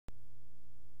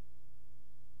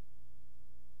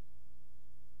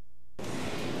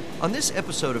On this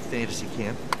episode of Fantasy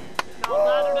Camp,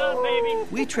 baby.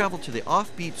 We travel to the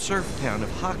offbeat surf town of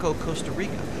Jaco, Costa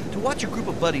Rica to watch a group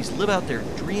of buddies live out their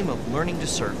dream of learning to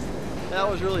surf. That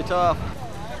was really tough.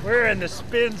 We're in the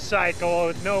spin cycle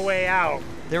with no way out.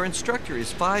 Their instructor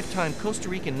is 5-time Costa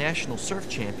Rican national surf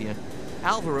champion,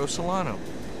 Alvaro Solano.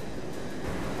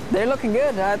 They're looking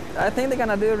good. I think they're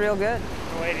gonna do real good.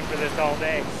 We're waiting for this all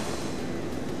day.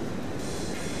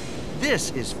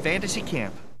 This is Fantasy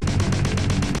Camp.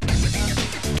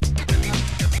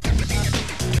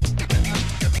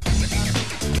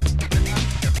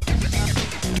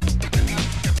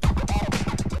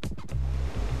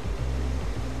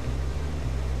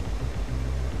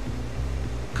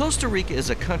 Costa Rica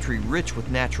is a country rich with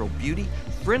natural beauty,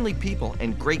 friendly people,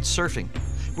 and great surfing.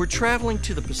 We're traveling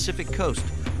to the Pacific coast,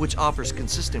 which offers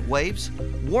consistent waves,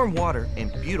 warm water,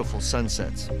 and beautiful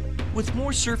sunsets. With more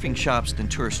surfing shops than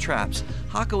tourist traps,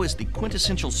 Jaco is the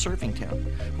quintessential surfing town,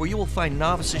 where you will find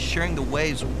novices sharing the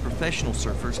waves with professional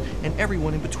surfers and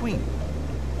everyone in between.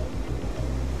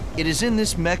 It is in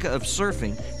this mecca of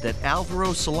surfing that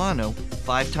Alvaro Solano,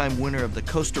 5-time winner of the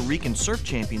Costa Rican Surf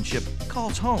Championship,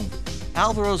 calls home.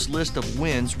 Alvaro's list of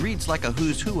wins reads like a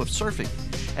who's who of surfing,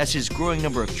 as his growing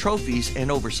number of trophies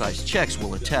and oversized checks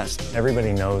will attest.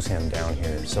 Everybody knows him down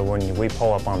here, so when we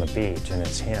pull up on the beach and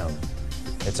it's him,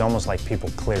 it's almost like people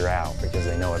clear out because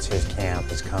they know it's his camp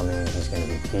is coming, he's going to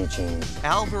be teaching.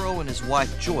 Alvaro and his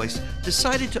wife Joyce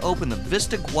decided to open the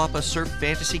Vista Guapa Surf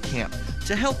Fantasy Camp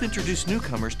to help introduce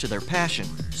newcomers to their passion,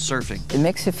 surfing. It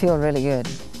makes you feel really good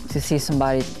to see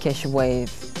somebody catch a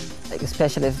wave, like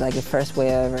especially if like the first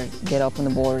wave I ever get up on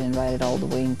the board and ride it all the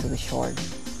way into the shore.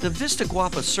 The Vista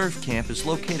Guapa Surf Camp is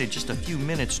located just a few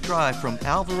minutes drive from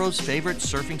Alvaro's favorite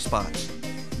surfing spots.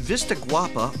 Vista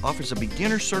Guapa offers a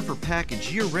beginner surfer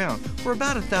package year-round for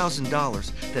about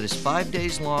 $1,000 that is 5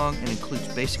 days long and includes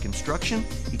basic instruction,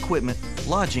 equipment,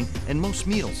 lodging, and most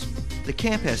meals. The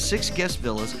camp has 6 guest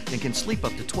villas and can sleep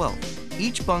up to 12.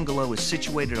 Each bungalow is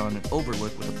situated on an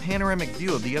overlook with a panoramic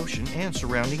view of the ocean and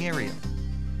surrounding area.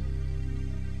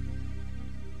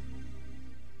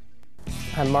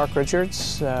 I'm Mark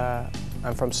Richards.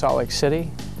 I'm from Salt Lake City.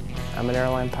 I'm an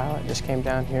airline pilot. Just came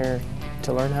down here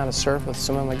to learn how to surf with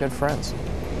some of my good friends.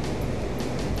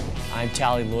 I'm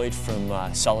Tally Lloyd from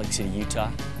Salt Lake City,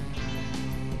 Utah.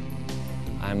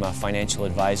 I'm a financial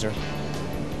advisor.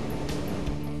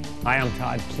 Hi, I'm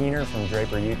Todd Keener from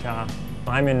Draper, Utah.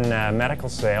 I'm in medical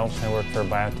sales. I work for a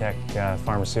biotech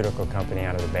pharmaceutical company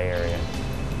out of the Bay Area.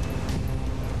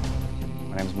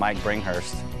 My name is Mike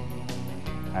Bringhurst.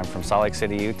 I'm from Salt Lake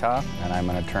City, Utah, and I'm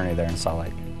an attorney there in Salt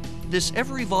Lake. This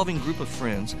ever-evolving group of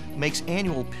friends makes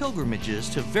annual pilgrimages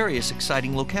to various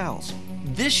exciting locales.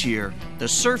 This year, the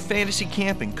Surf Fantasy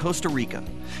Camp in Costa Rica.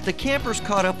 The campers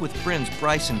caught up with friends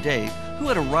Bryce and Dave, who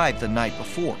had arrived the night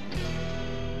before.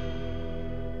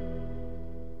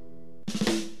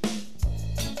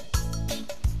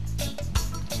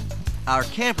 Our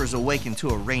campers awakened to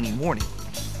a rainy morning.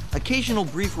 Occasional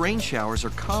brief rain showers are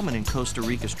common in Costa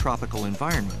Rica's tropical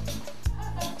environment.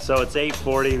 So it's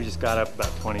 8:40, we just got up about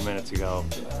 20 minutes ago.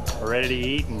 We're ready to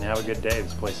eat and have a good day.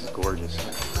 This place is gorgeous.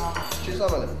 Cheese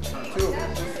omelet. 2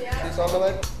 cheese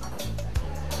omelet.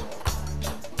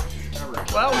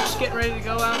 Well, we're just getting ready to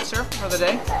go out and surf for the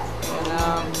day.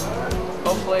 And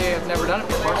hopefully, I've never done it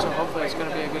before, so hopefully it's going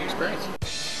to be a good experience.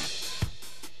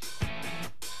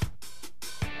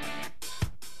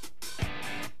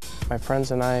 My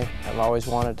friends and I have always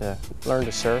wanted to learn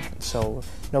to surf, so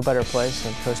no better place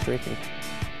than Costa Rica.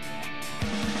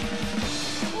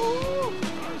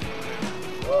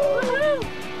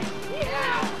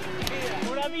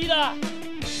 Pura vida!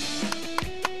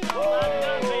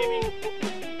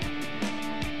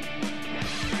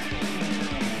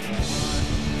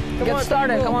 Get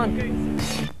started, come on.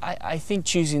 I think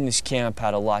choosing this camp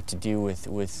had a lot to do with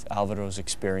Alvaro's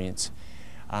experience.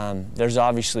 There's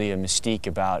obviously a mystique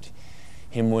about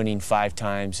him winning 5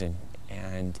 times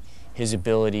and his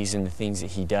abilities and the things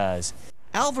that he does.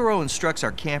 Alvaro instructs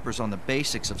our campers on the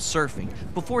basics of surfing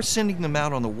before sending them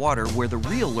out on the water where the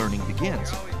real learning begins.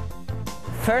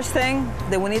 First thing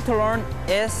that we need to learn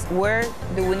is where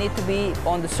do we need to be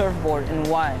on the surfboard and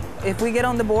why. If we get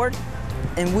on the board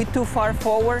and we're too far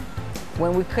forward,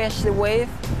 when we catch the wave,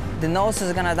 the nose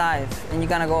is gonna dive and you're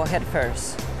gonna go head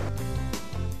first.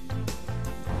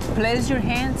 Place your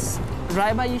hands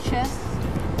right by your chest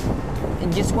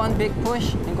and just one big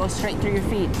push and go straight through your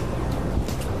feet.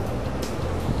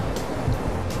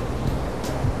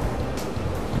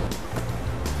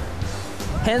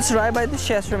 Hands right by the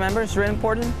chest, remember, it's really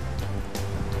important.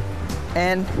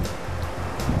 And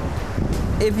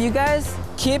if you guys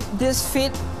keep this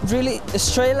feet really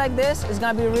straight like this, it's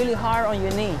gonna be really hard on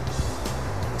your knee.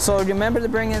 So remember to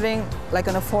bring it in like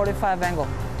on a 45 angle.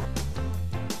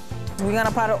 We're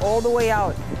gonna paddle all the way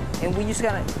out, and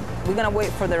we're gonna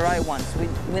wait for the right ones.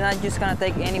 We're not just gonna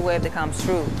take any wave that comes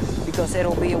through, because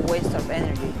it'll be a waste of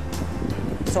energy.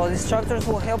 So the instructors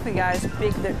will help you guys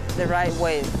pick the right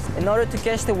wave. In order to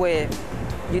catch the wave,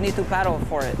 you need to paddle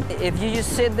for it. If you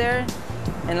just sit there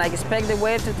and like expect the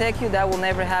wave to take you, that will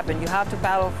never happen. You have to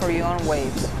paddle for your own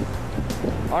waves.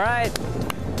 All right.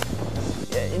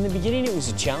 In the beginning, it was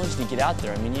a challenge to get out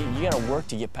there. I mean, you got to work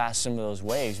to get past some of those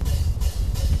waves.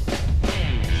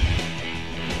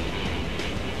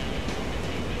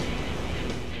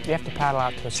 You have to paddle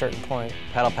out to a certain point.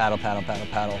 Paddle, paddle, paddle, paddle,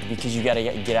 paddle. Because you got to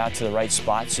get out to the right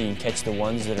spot so you can catch the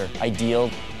ones that are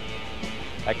ideal.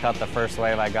 I caught the first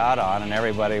wave I got on, and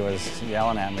everybody was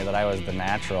yelling at me that I was the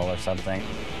natural or something.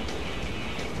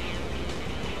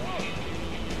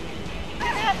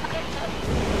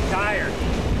 Tired.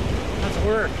 That's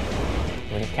work.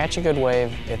 When you catch a good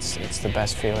wave, it's the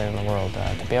best feeling in the world.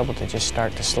 To be able to just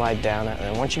start to slide down it,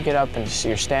 and once you get up and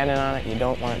you're standing on it, you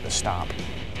don't want it to stop.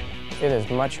 It is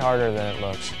much harder than it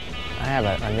looks. I have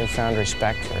a newfound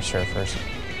respect for surfers.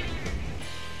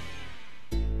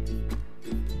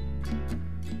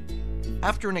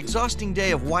 After an exhausting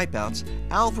day of wipeouts,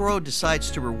 Alvaro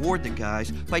decides to reward the guys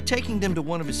by taking them to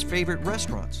one of his favorite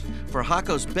restaurants for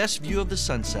Jaco's best view of the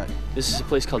sunset. This is a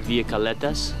place called Villa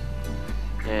Caletas,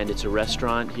 and it's a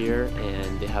restaurant here,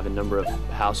 and they have a number of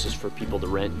houses for people to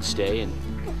rent and stay, and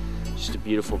just a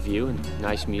beautiful view and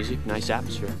nice music, nice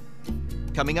atmosphere.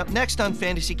 Coming up next on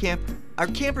Fantasy Camp, our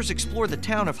campers explore the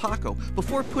town of Jaco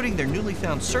before putting their newly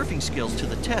found surfing skills to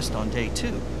the test on day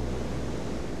 2.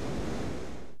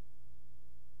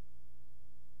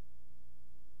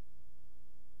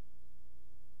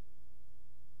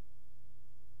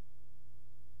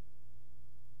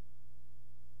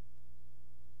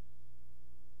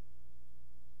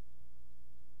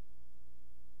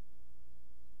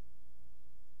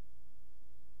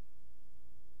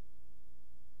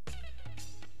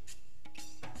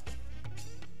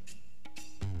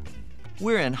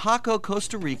 We're in Jaco,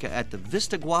 Costa Rica at the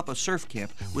Vista Guapa Surf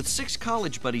Camp with 6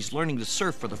 college buddies learning to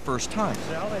surf for the first time.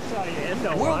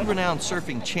 World-renowned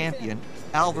surfing champion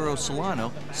Alvaro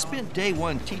Solano spent day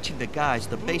 1 teaching the guys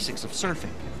the basics of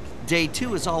surfing. Day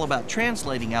 2 is all about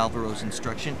translating Alvaro's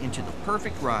instruction into the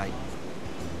perfect ride.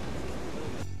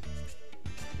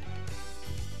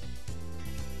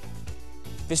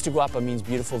 Vista Guapa means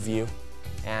beautiful view,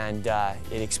 and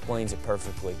it explains it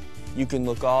perfectly. You can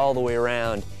look all the way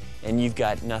around and you've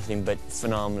got nothing but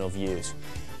phenomenal views.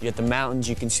 You got the mountains,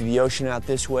 you can see the ocean out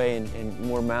this way, and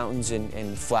more mountains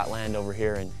and flat land over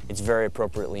here, and it's very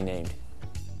appropriately named.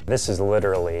 This is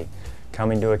literally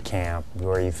coming to a camp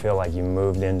where you feel like you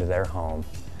moved into their home.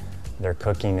 They're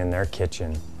cooking in their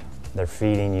kitchen. They're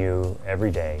feeding you every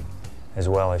day, as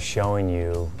well as showing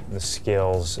you the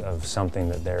skills of something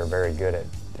that they're very good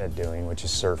at doing, which is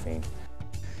surfing.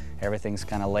 Everything's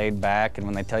kind of laid back, and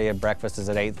when they tell you breakfast is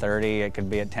at 8:30, it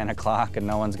could be at 10 o'clock, and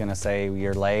no one's going to say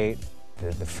you're late.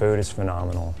 The food is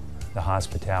phenomenal. The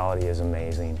hospitality is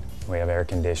amazing. We have air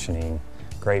conditioning,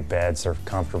 great beds, they're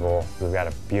comfortable. We've got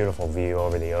a beautiful view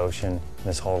over the ocean,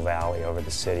 this whole valley over the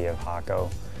city of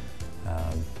Jaco.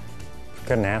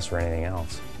 Couldn't ask for anything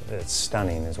else. It's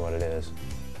stunning is what it is.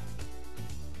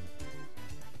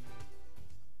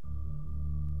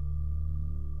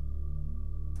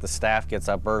 The staff gets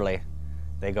up early.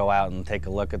 They go out and take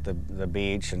a look at the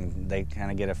beach, and they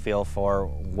kind of get a feel for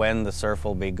when the surf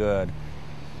will be good.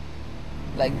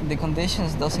 Like, the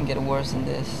conditions doesn't get worse than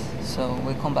this, so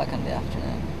we come back in the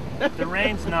afternoon. The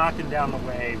rain's knocking down the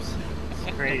waves.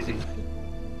 It's crazy.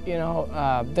 You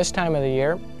know, this time of the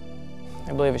year,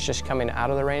 I believe it's just coming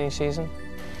out of the rainy season.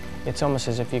 It's almost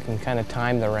as if you can kind of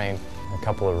time the rain. A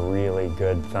couple of really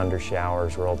good thunder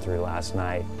showers rolled through last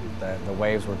night. The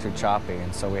waves were too choppy,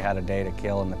 and so we had a day to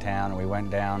kill in the town, and we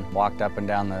went down, walked up and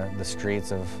down the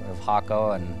streets of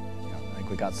Jaco, and I think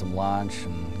we got some lunch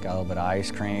and got a little bit of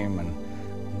ice cream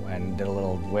and did a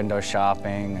little window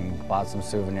shopping and bought some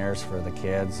souvenirs for the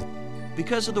kids.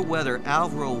 Because of the weather,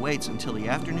 Alvaro waits until the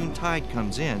afternoon tide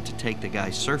comes in to take the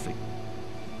guys surfing.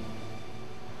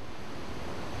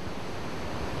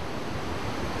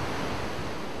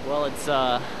 Well, it's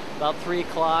about 3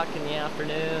 o'clock in the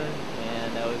afternoon,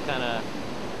 and we kind of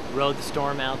rode the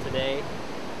storm out today.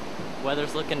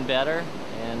 Weather's looking better,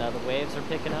 and the waves are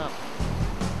picking up.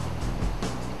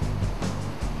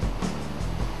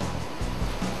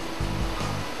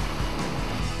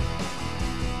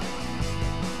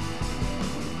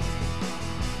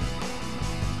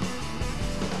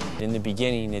 In the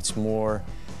beginning, it's more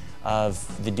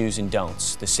of the do's and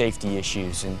don'ts, the safety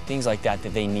issues and things like that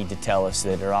that they need to tell us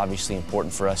that are obviously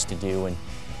important for us to do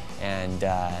and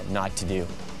not to do.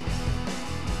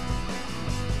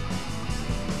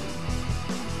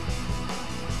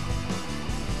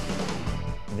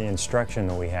 The instruction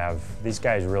that we have, these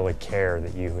guys really care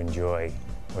that you enjoy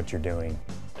what you're doing.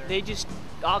 They just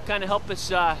all kind of help us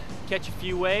catch a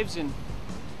few waves, and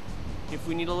if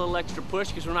we need a little extra push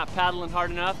because we're not paddling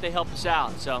hard enough, they help us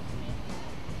out, so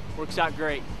works out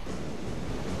great.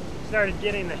 Started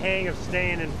getting the hang of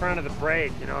staying in front of the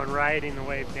break, you know, and riding the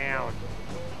wave down.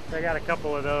 So I got a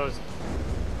couple of those.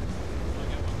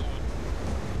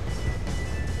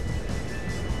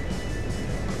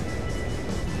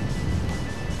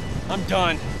 I'm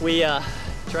done. We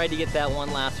tried to get that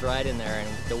one last ride in there, and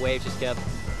the waves just kept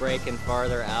breaking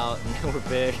farther out, and they were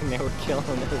big, and they were killing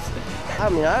us. I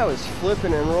mean, I was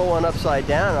flipping and rolling upside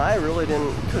down. I really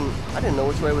I didn't know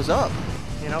which way was up.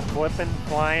 You know, flipping,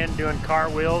 flying, doing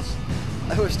cartwheels.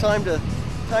 It was time to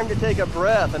take a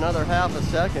breath, another half a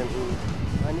second,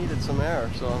 and I needed some air,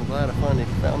 so I'm glad I finally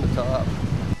found the top.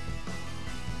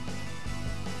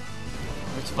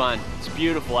 It's fun. It's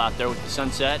beautiful out there with the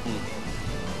sunset, and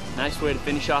nice way to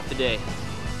finish off the day.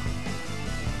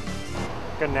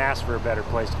 Couldn't ask for a better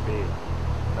place to be.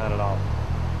 Not at all.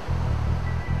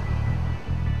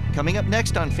 Coming up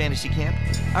next on Fantasy Camp,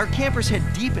 our campers head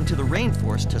deep into the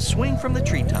rainforest to swing from the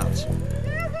treetops.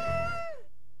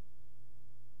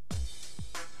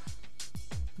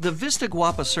 The Vista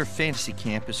Guapa Surf Fantasy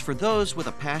Camp is for those with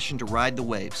a passion to ride the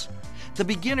waves. The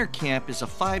beginner camp is a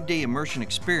 5-day immersion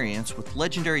experience with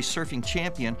legendary surfing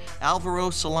champion Alvaro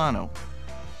Solano.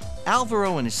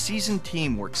 Alvaro and his seasoned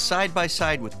team work side by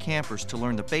side with campers to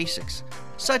learn the basics,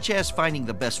 such as finding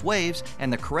the best waves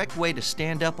and the correct way to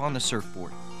stand up on the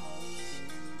surfboard.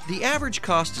 The average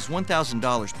cost is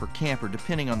 $1,000 per camper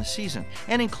depending on the season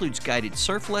and includes guided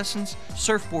surf lessons,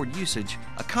 surfboard usage,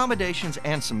 accommodations,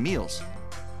 and some meals.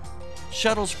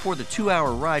 Shuttles for the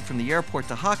 2-hour ride from the airport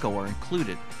to Jaco are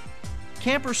included.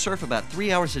 Campers surf about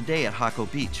 3 hours a day at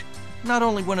Jaco Beach, not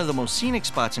only one of the most scenic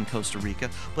spots in Costa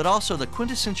Rica, but also the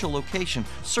quintessential location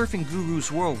surfing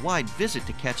gurus worldwide visit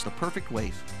to catch the perfect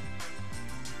wave.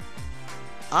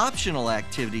 Optional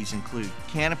activities include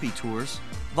canopy tours,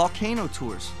 volcano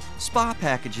tours, spa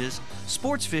packages,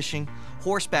 sports fishing,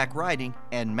 horseback riding,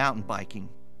 and mountain biking.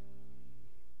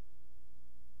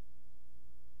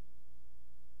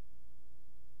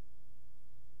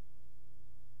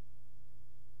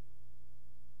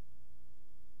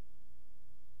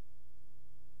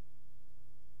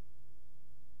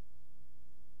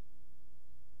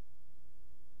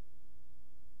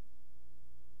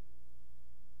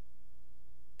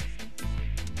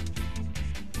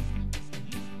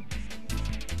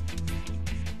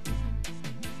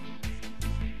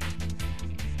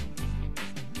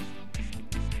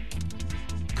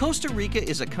 Costa Rica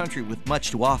is a country with much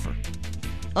to offer.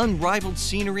 Unrivaled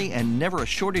scenery and never a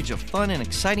shortage of fun and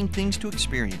exciting things to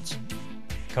experience.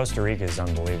 Costa Rica is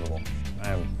unbelievable.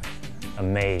 I'm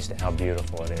amazed at how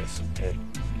beautiful it is.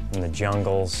 In the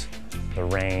jungles, the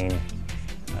rain,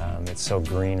 it's so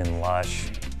green and lush.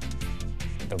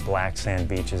 The black sand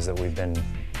beaches that we've been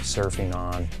surfing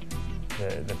on,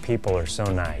 the people are so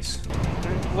nice.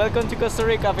 Welcome to Costa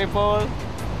Rica, people.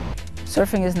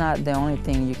 Surfing is not the only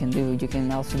thing you can do. You can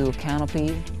also do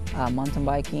canopy, mountain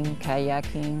biking,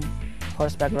 kayaking,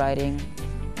 horseback riding,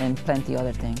 and plenty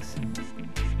other things.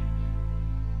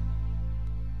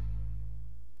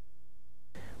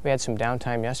 We had some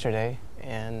downtime yesterday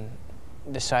and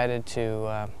decided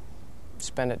to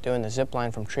spend it doing the zip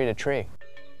line from tree to tree.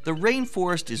 The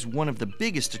rainforest is one of the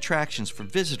biggest attractions for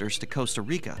visitors to Costa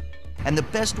Rica, and the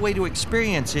best way to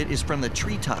experience it is from the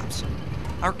treetops.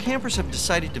 Our campers have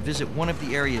decided to visit one of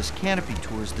the area's canopy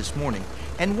tours this morning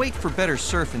and wait for better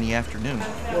surf in the afternoon.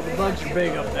 Well, the bugs are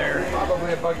big up there.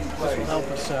 This will help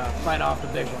us fight off the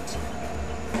big ones.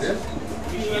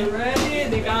 Get ready,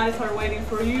 the guys are waiting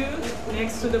for you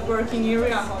next to the parking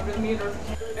area, 100 meters.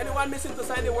 Anyone missing to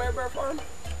sign the waiver form?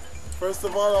 First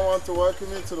of all, I want to welcome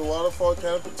you to the Waterfall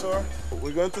Canopy Tour.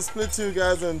 We're going to split you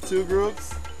guys in 2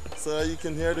 groups so that you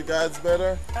can hear the guides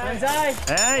better.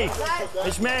 Hey,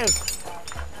 Ishmael,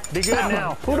 be good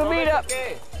now. Put a beat up.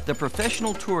 The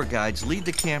professional tour guides lead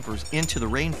the campers into the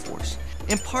rainforest,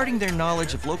 imparting their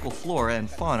knowledge of local flora and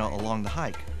fauna along the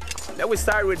hike. Then we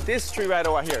start with this tree right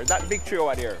over here, that big tree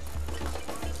over here.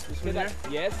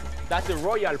 Yes, that's the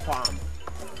royal palm.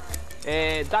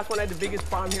 That's one of the biggest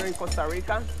palms here in Costa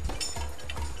Rica.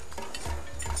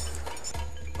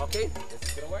 Okay,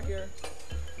 let's get over here.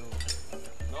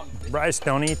 Bryce,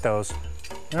 don't eat those.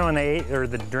 You know when they ate or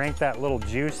they drank that little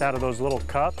juice out of those little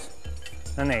cups?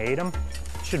 Then they ate them.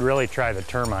 Should really try the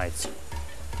termites.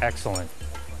 Excellent.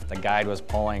 The guide was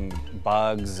pulling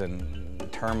bugs and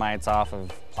termites off of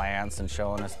plants and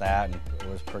showing us that, and it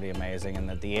was pretty amazing. And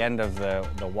at the end of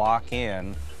the walk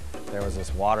in, there was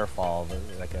this waterfall,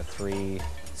 like a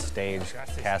 3-stage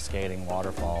cascading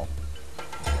waterfall.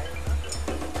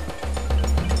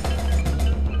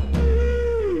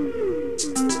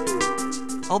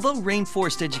 Although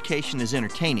rainforest education is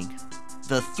entertaining,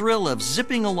 the thrill of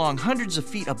zipping along hundreds of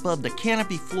feet above the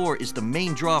canopy floor is the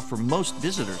main draw for most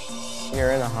visitors.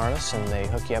 You're in a harness and they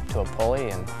hook you up to a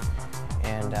pulley and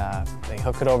they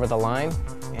hook it over the line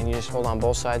and you just hold on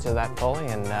both sides of that pulley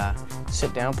and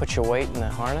sit down, put your weight in the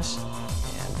harness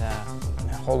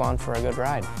and hold on for a good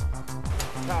ride.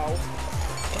 Ciao.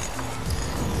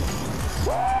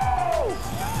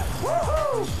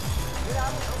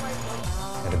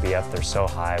 And to be up there so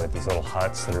high with these little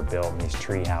huts that are built and these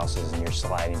tree houses and you're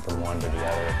sliding from one to the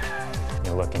other.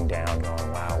 You're looking down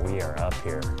going, wow, we are up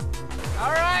here.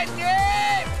 All right,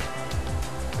 Gabe!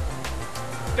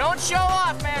 Don't show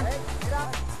off, man. Hey, get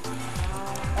up.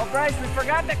 Oh, Bryce, we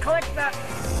forgot to click that.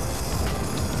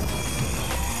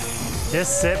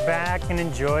 Just sit back and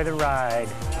enjoy the ride.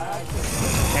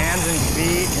 Hands and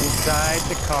feet inside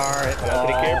the car at all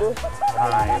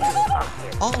times.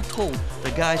 All told,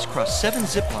 the guys crossed 7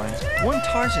 zip lines, 1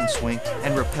 Tarzan swing,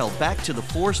 and rappelled back to the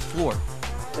forest floor.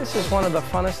 This is one of the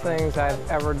funnest things I've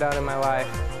ever done in my life.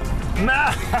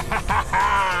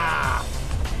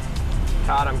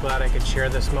 Todd, I'm glad I could share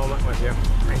this moment with you.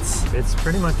 It's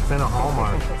pretty much been a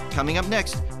hallmark. Coming up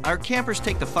next, our campers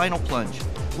take the final plunge,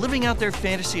 living out their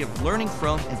fantasy of learning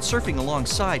from and surfing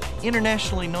alongside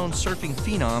internationally known surfing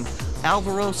phenom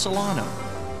Alvaro Solano.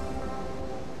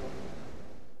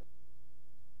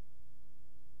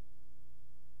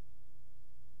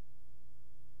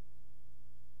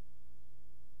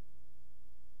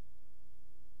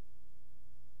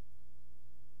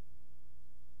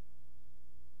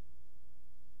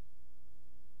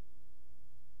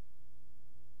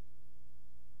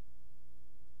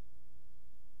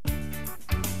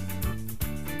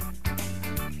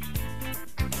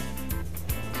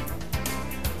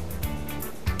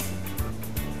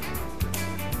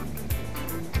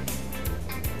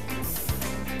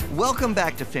 Welcome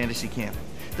back to Fantasy Camp.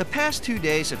 The past 2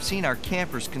 days have seen our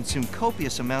campers consume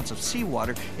copious amounts of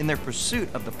seawater in their pursuit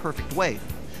of the perfect wave.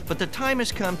 But the time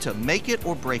has come to make it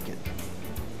or break it.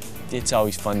 It's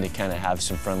always fun to kind of have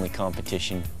some friendly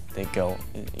competition that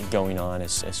going on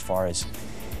as far as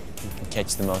who can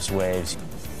catch the most waves.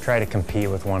 Try to compete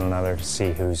with one another to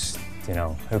see who's,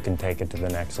 who can take it to the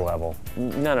next level.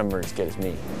 None of them are as good as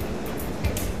me.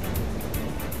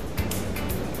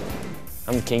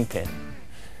 I'm the kingpin.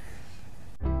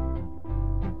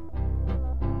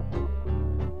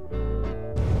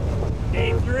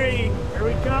 Day 3, here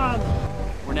we come.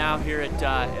 We're now here at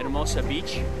Hermosa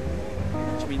Beach,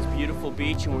 which means beautiful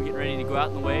beach, and we're getting ready to go out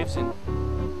in the waves and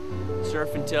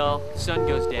surf until the sun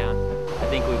goes down. I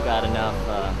think we've got enough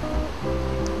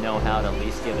know-how to at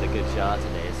least give it a good shot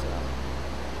today, so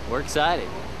we're excited.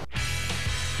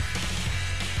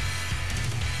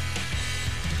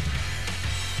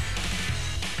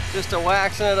 Just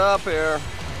waxing it up here.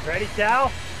 Ready, Cal?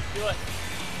 Do it.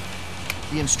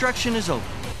 The instruction is over.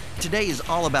 Today is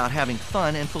all about having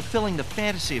fun and fulfilling the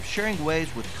fantasy of sharing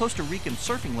waves with Costa Rican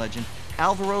surfing legend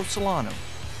Alvaro Solano.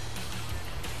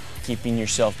 Keeping your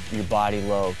body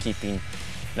low,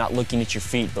 not looking at your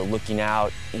feet, but looking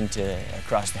out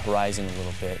across the horizon a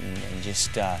little bit and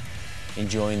just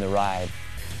enjoying the ride.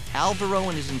 Alvaro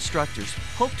and his instructors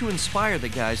hope to inspire the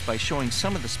guys by showing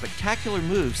some of the spectacular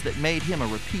moves that made him a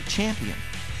repeat champion.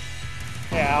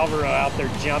 Yeah, Alvaro out there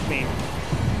jumping.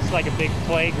 It's like a big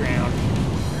playground.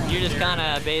 You're just kind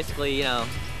of basically,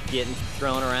 getting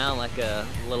thrown around like a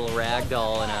little rag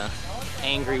doll in a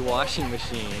angry washing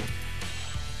machine.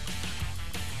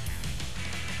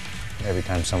 Every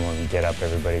time someone would get up,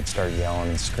 everybody'd start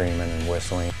yelling and screaming and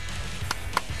whistling.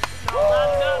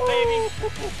 Lock up, baby.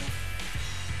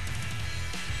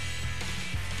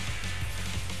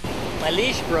 My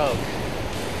leash broke.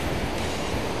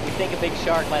 We think a big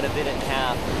shark might have bit it in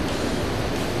half.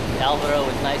 Alvaro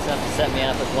was nice enough to set me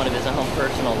up with one of his own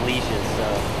personal leashes, so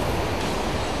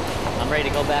I'm ready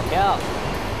to go back out.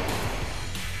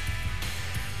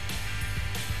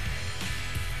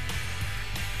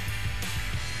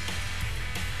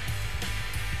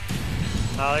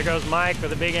 Oh, there goes Mike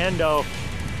with a big endo.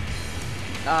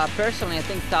 Personally, I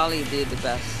think Tali did the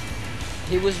best.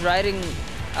 He was riding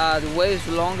the waves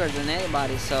longer than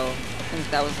anybody, so I think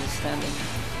that was his standing.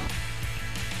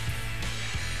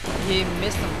 he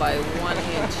missed him by 1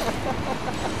 inch.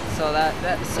 So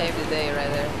that saved the day right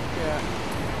there. Yeah.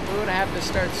 We're gonna have to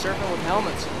start surfing with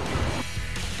helmets.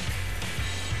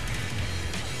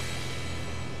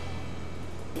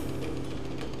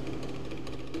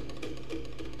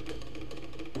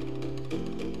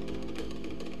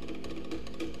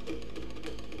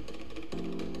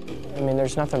 I mean,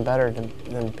 there's nothing better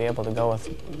than be able to go with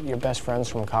your best friends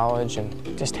from college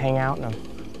and just hang out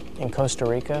in Costa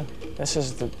Rica. This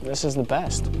is the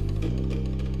best.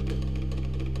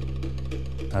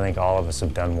 I think all of us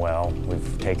have done well.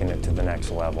 We've taken it to the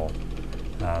next level.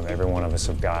 Every one of us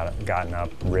have gotten up,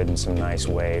 ridden some nice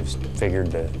waves,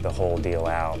 figured the whole deal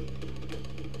out.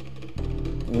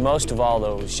 Most of all,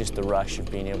 though, was just the rush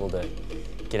of being able to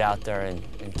get out there and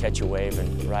catch a wave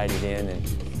and ride it in.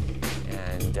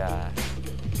 And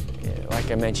like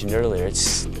I mentioned earlier,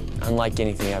 it's unlike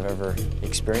anything I've ever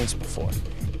experienced before.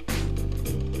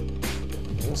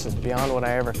 This is beyond what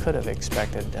I ever could have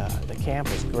expected. The camp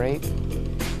is great.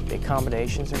 The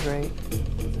accommodations are great.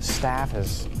 The staff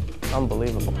is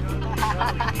unbelievable.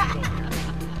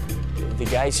 The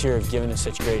guys here have given us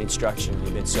such great instruction.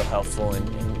 They've been so helpful, and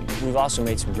we've also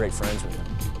made some great friends with them.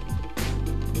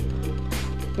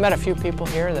 Met a few people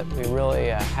here that we really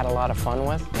had a lot of fun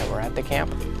with that were at the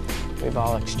camp. We've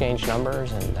all exchanged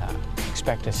numbers and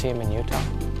expect to see them in Utah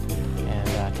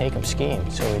and take them skiing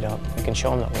so we can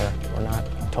show them that we're not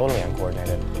totally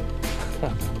uncoordinated.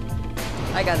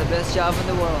 I got the best job in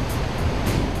the world.